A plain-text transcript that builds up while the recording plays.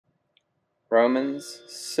Romans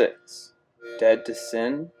 6. Dead to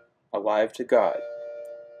sin, alive to God.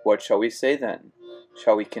 What shall we say then?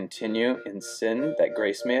 Shall we continue in sin that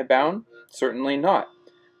grace may abound? Certainly not.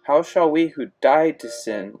 How shall we who died to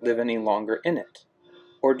sin live any longer in it?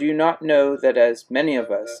 Or do you not know that as many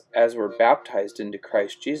of us as were baptized into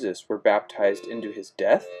Christ Jesus were baptized into his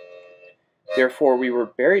death? Therefore we were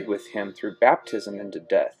buried with him through baptism into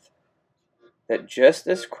death, that just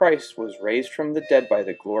as Christ was raised from the dead by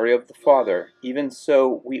the glory of the Father, even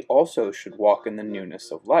so we also should walk in the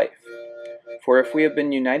newness of life. For if we have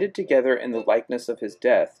been united together in the likeness of his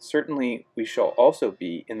death, certainly we shall also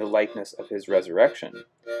be in the likeness of his resurrection.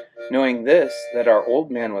 Knowing this, that our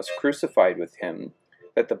old man was crucified with him,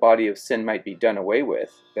 that the body of sin might be done away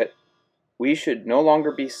with, that we should no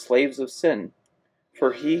longer be slaves of sin.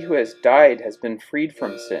 For he who has died has been freed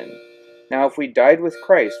from sin. Now if we died with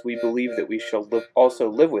Christ, we believe that we shall also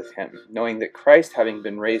live with him, knowing that Christ, having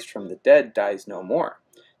been raised from the dead, dies no more.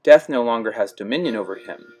 Death no longer has dominion over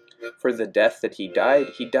him. For the death that he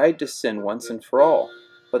died to sin once and for all.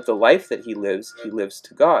 But the life that he lives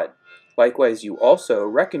to God. Likewise you also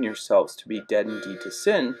reckon yourselves to be dead indeed to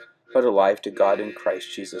sin, but alive to God in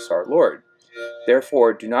Christ Jesus our Lord.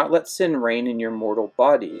 Therefore do not let sin reign in your mortal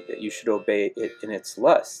body, that you should obey it in its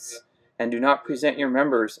lusts. And do not present your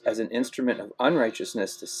members as an instrument of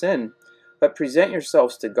unrighteousness to sin, but present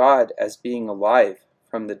yourselves to God as being alive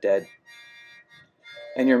from the dead,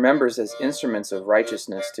 and your members as instruments of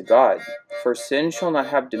righteousness to God. For sin shall not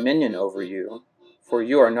have dominion over you, for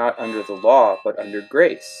you are not under the law, but under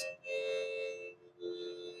grace.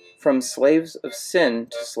 From slaves of sin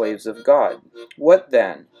to slaves of God. What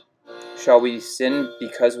then? Shall we sin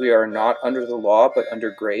because we are not under the law, but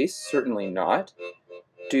under grace? Certainly not.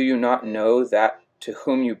 Do you not know that to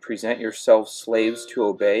whom you present yourselves slaves to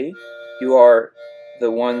obey, you are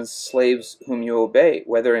the ones slaves whom you obey,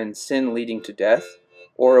 whether in sin leading to death,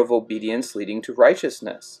 or of obedience leading to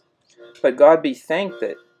righteousness? But God be thanked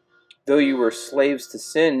that, though you were slaves to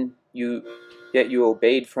sin, yet you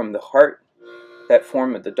obeyed from the heart that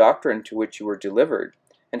form of the doctrine to which you were delivered,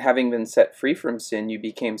 and having been set free from sin, you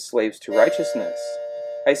became slaves to righteousness.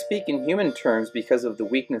 I speak in human terms because of the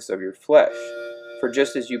weakness of your flesh. For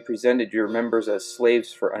just as you presented your members as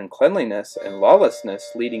slaves for uncleanliness and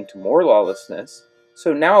lawlessness, leading to more lawlessness,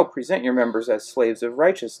 so now present your members as slaves of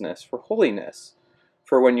righteousness for holiness.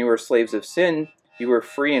 For when you were slaves of sin, you were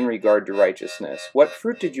free in regard to righteousness. What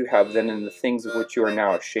fruit did you have then in the things of which you are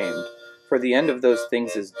now ashamed? For the end of those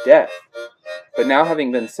things is death. But now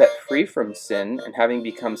having been set free from sin, and having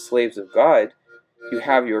become slaves of God, you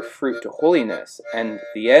have your fruit to holiness, and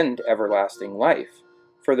the end everlasting life.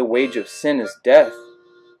 For the wage of sin is death,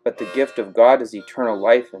 but the gift of God is eternal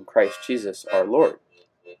life in Christ Jesus our Lord.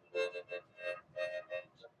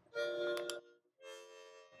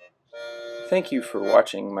 Thank you for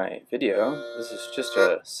watching my video. This is just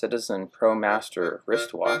a Citizen Pro Master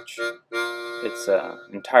wristwatch. It's an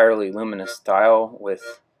entirely luminous dial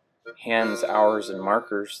with hands, hours, and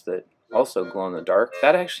markers that also glow in the dark.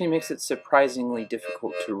 That actually makes it surprisingly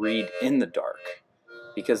difficult to read in the dark,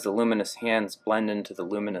 because the luminous hands blend into the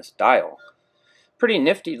luminous dial. Pretty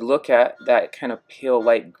nifty to look at. That kind of pale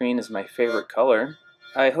light green is my favorite color.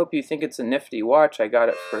 I hope you think it's a nifty watch. I got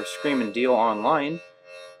it for a screaming deal online.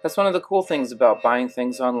 That's one of the cool things about buying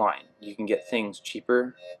things online. You can get things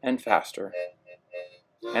cheaper and faster,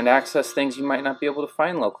 and access things you might not be able to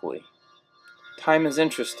find locally. Time is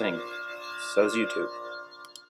interesting. So's YouTube.